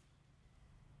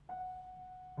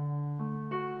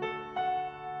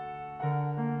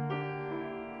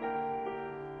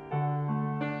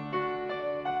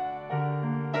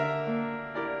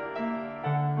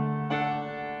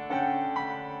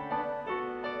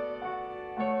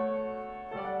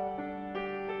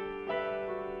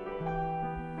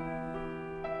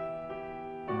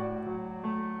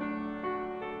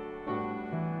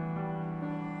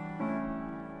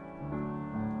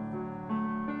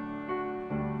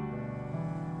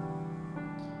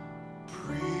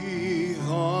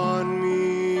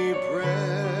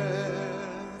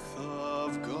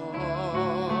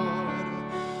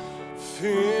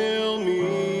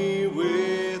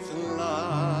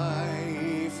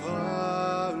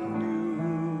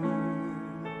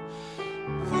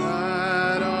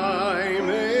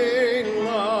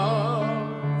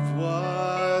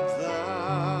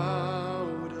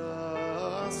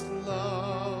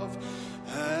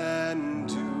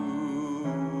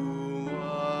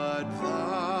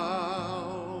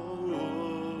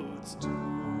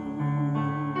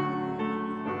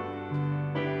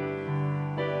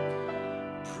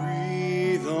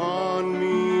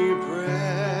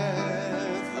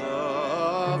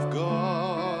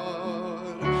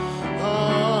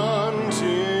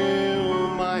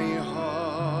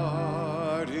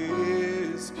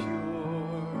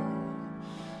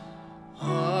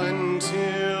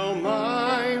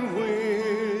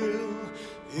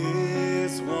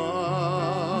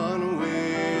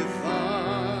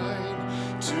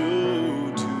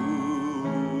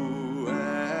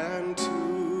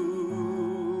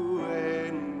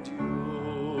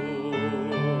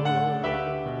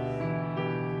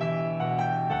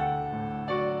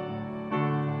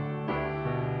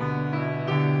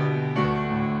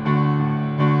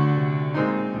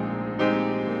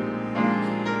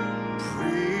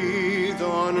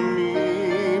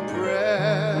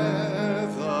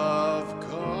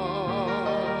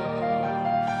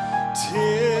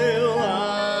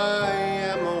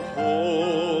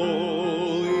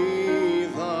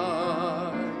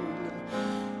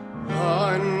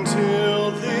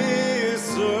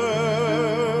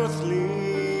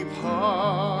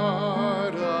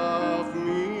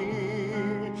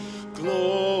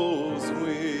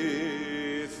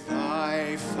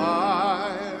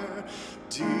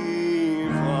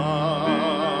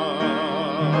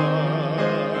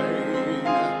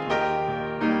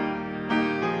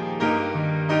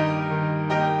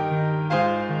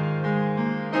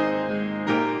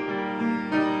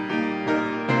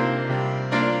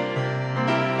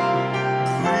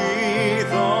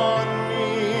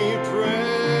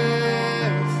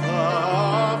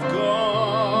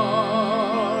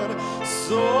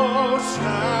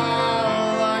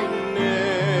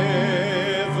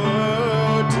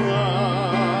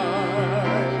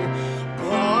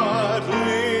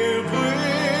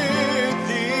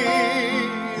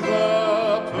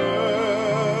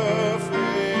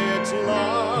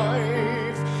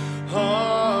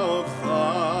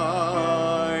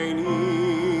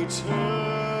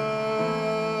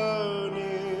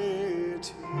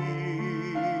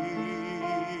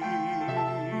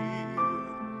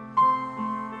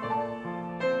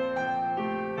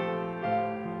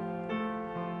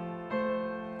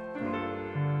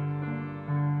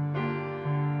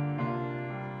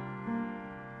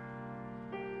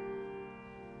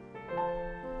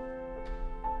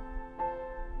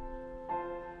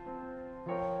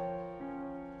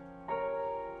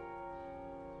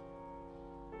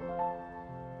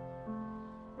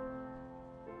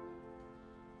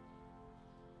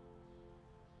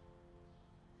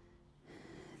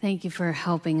 Thank you for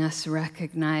helping us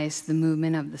recognize the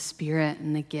movement of the Spirit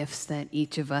and the gifts that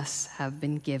each of us have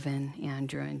been given,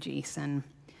 Andrew and Jason.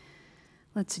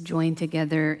 Let's join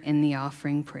together in the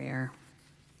offering prayer.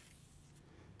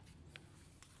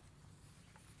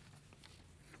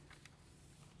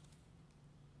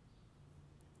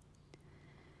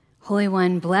 Holy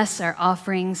One, bless our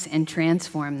offerings and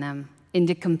transform them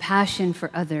into compassion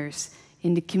for others,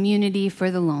 into community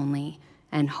for the lonely,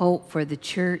 and hope for the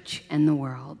church and the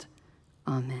world.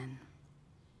 Amen.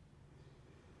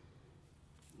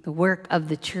 The work of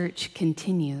the church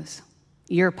continues.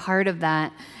 You're part of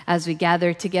that as we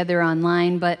gather together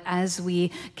online, but as we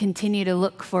continue to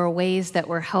look for ways that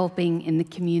we're helping in the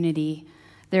community.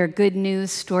 There are good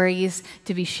news stories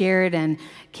to be shared and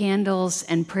candles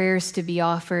and prayers to be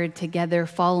offered together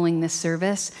following this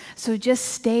service. So just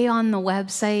stay on the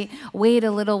website, wait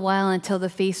a little while until the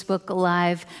Facebook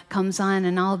Live comes on,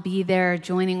 and I'll be there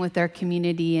joining with our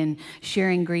community and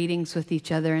sharing greetings with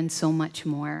each other and so much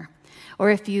more. Or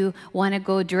if you want to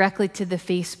go directly to the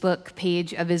Facebook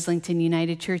page of Islington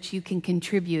United Church, you can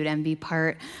contribute and be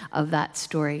part of that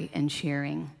story and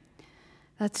sharing.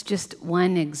 That's just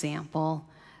one example.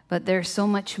 But there's so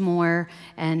much more,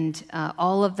 and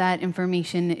all of that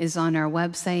information is on our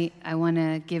website. I want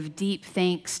to give deep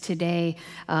thanks today,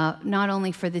 not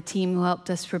only for the team who helped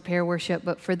us prepare worship,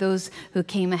 but for those who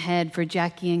came ahead, for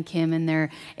Jackie and Kim and their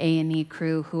A&E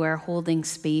crew who are holding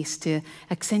space to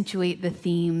accentuate the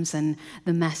themes and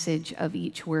the message of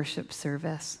each worship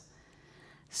service.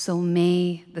 So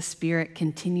may the Spirit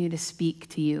continue to speak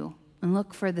to you, and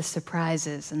look for the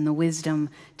surprises and the wisdom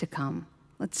to come.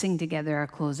 Let's sing together our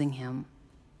closing hymn.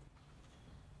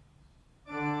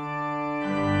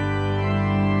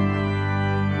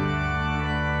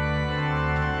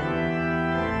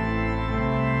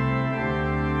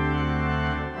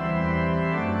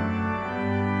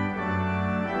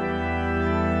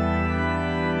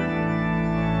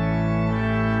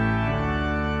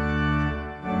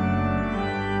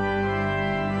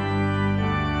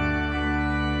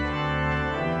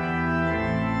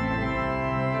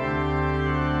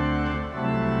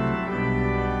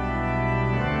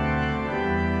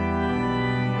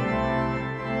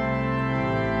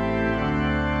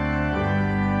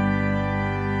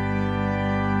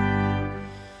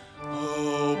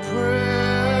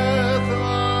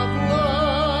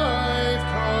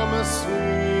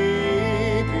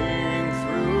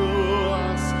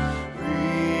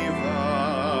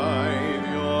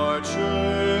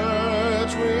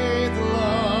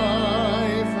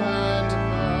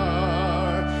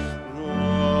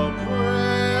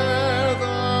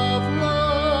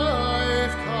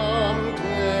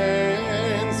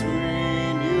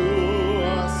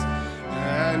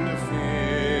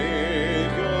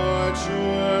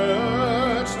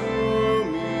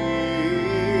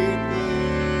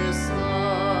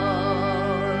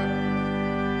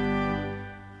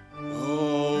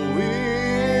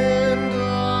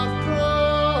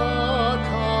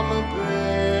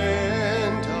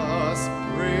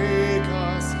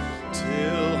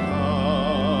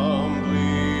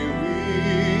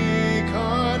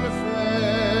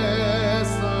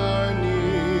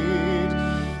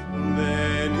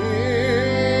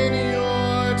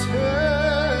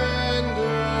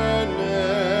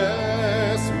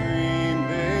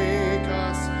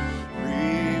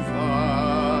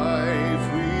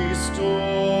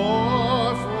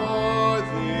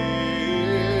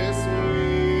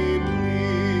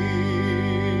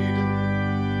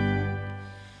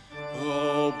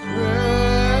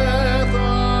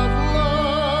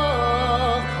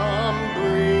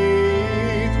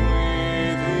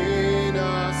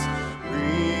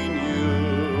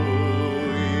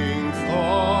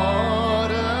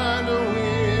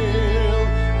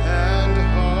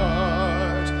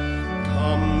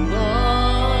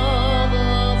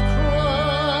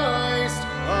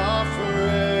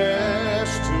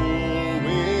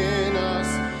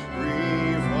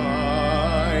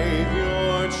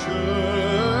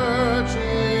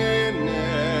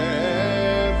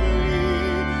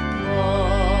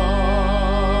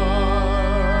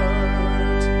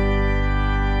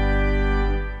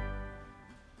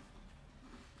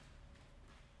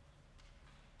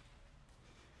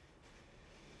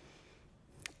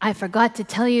 I forgot to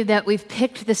tell you that we've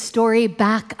picked the story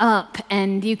back up,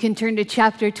 and you can turn to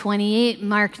chapter 28,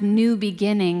 marked New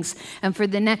Beginnings. And for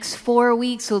the next 4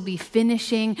 weeks, we'll be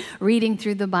finishing reading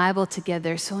through the Bible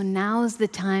together. So now's the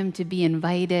time to be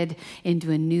invited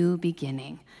into a new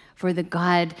beginning. For the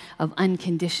God of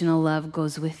unconditional love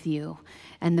goes with you,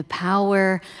 and the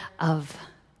power of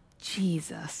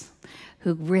Jesus,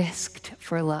 who risked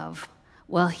for love,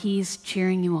 well, he's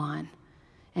cheering you on.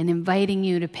 and inviting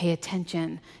you to pay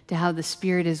attention to how the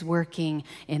Spirit is working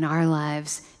in our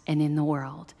lives and in the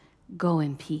world. Go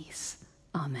in peace.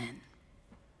 Amen.